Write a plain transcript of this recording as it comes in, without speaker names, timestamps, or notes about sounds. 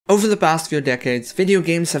Over the past few decades, video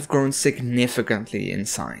games have grown significantly in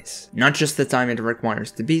size. Not just the time it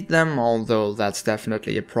requires to beat them, although that's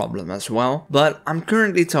definitely a problem as well, but I'm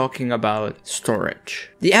currently talking about storage.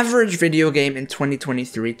 The average video game in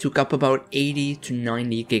 2023 took up about 80 to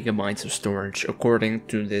 90 gigabytes of storage, according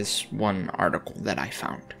to this one article that I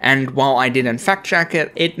found. And while I didn't fact check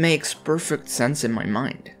it, it makes perfect sense in my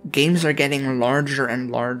mind. Games are getting larger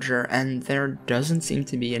and larger, and there doesn't seem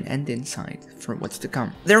to be an end in sight for what's to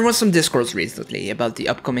come. There was some discourse recently about the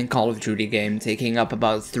upcoming Call of Duty game taking up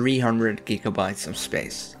about 300 gigabytes of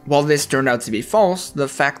space. While this turned out to be false, the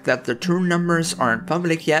fact that the true numbers aren't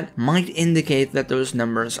public yet might indicate that those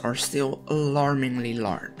numbers are still alarmingly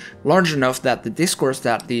large. Large enough that the discourse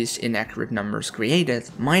that these inaccurate numbers created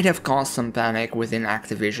might have caused some panic within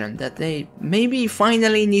Activision that they maybe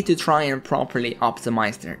finally need to try and properly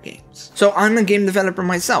optimize their games. So I'm a game developer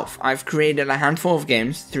myself. I've created a handful of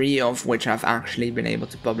games, 3 of which I've actually been able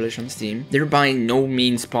to publish on Steam. They're by no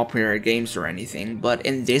means popular games or anything, but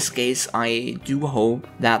in this case I do hope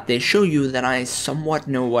that they show you that I somewhat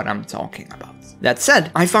know what I'm talking about. That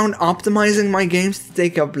said, I found optimizing my games to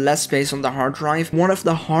take up less space on the hard drive one of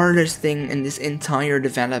the hardest things in this entire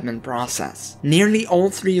development process. Nearly all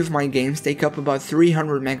 3 of my games take up about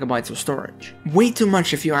 300 megabytes of storage. Way too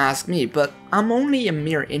much if you ask me, but I'm only a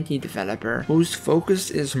mere indie developer whose focus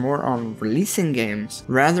is more on releasing games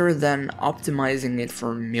rather than optimizing it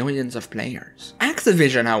for millions of players.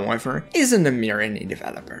 Activision, however, isn't a mere indie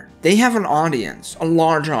developer. They have an audience, a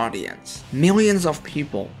large audience. Millions of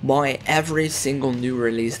people buy every single new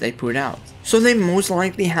release they put out. So they most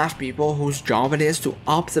likely have people whose job it is to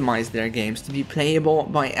optimize their games to be playable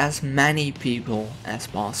by as many people as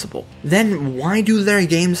possible. Then why do their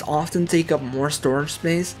games often take up more storage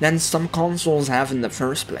space than some consoles have in the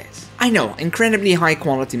first place? I know, incredibly high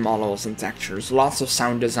quality models and textures, lots of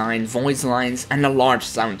sound design, voice lines, and a large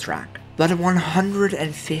soundtrack. But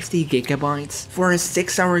 150 gigabytes for a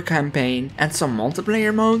 6-hour campaign and some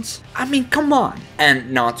multiplayer modes? I mean, come on!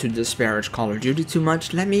 And not to disparage Call of Duty too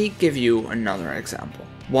much, let me give you another example.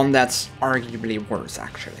 One that's arguably worse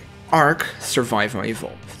actually. Ark Survival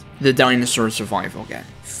Evolved. The dinosaur survival game.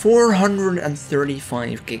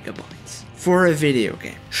 435 gigabytes. For a video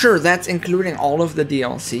game. Sure, that's including all of the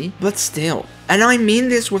DLC, but still. And I mean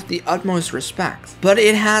this with the utmost respect, but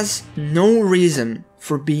it has no reason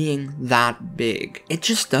for being that big. It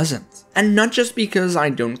just doesn't. And not just because I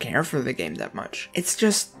don't care for the game that much. It's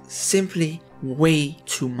just simply way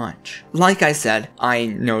too much. Like I said, I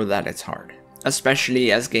know that it's hard,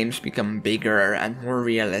 especially as games become bigger and more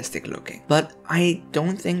realistic looking. But I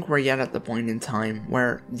don't think we're yet at the point in time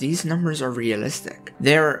where these numbers are realistic.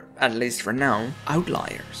 They're, at least for now,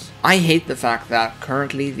 outliers. I hate the fact that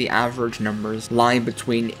currently the average numbers lie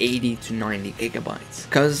between 80 to 90 gigabytes,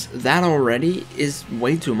 cause that already is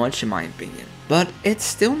way too much in my opinion. But it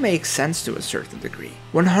still makes sense to a certain degree.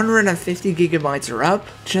 150 gigabytes or up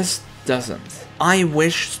just doesn't. I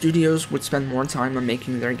wish studios would spend more time on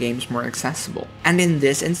making their games more accessible. And in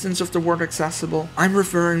this instance of the word accessible, I'm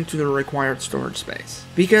referring to the required storage space.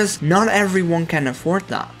 Because not everyone can afford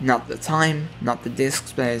that. Not the time, not the disk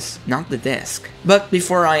space, not the disk. But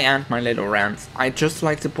before I end my little rant, I'd just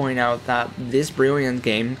like to point out that this brilliant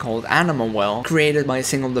game called Animal Well, created by a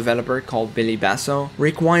single developer called Billy Basso,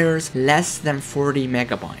 requires less than 40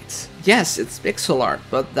 megabytes. Yes, it's pixel art,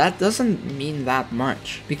 but that doesn't mean that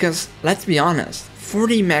much. Because, let's be honest,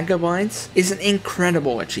 40 megabytes is an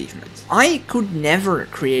incredible achievement. I could never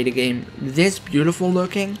create a game this beautiful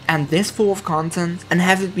looking and this full of content and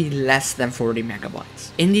have it be less than 40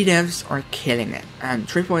 megabytes. Indie devs are killing it, and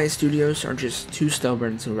AAA studios are just too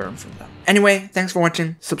stubborn to learn from them. Anyway, thanks for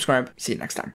watching, subscribe, see you next time.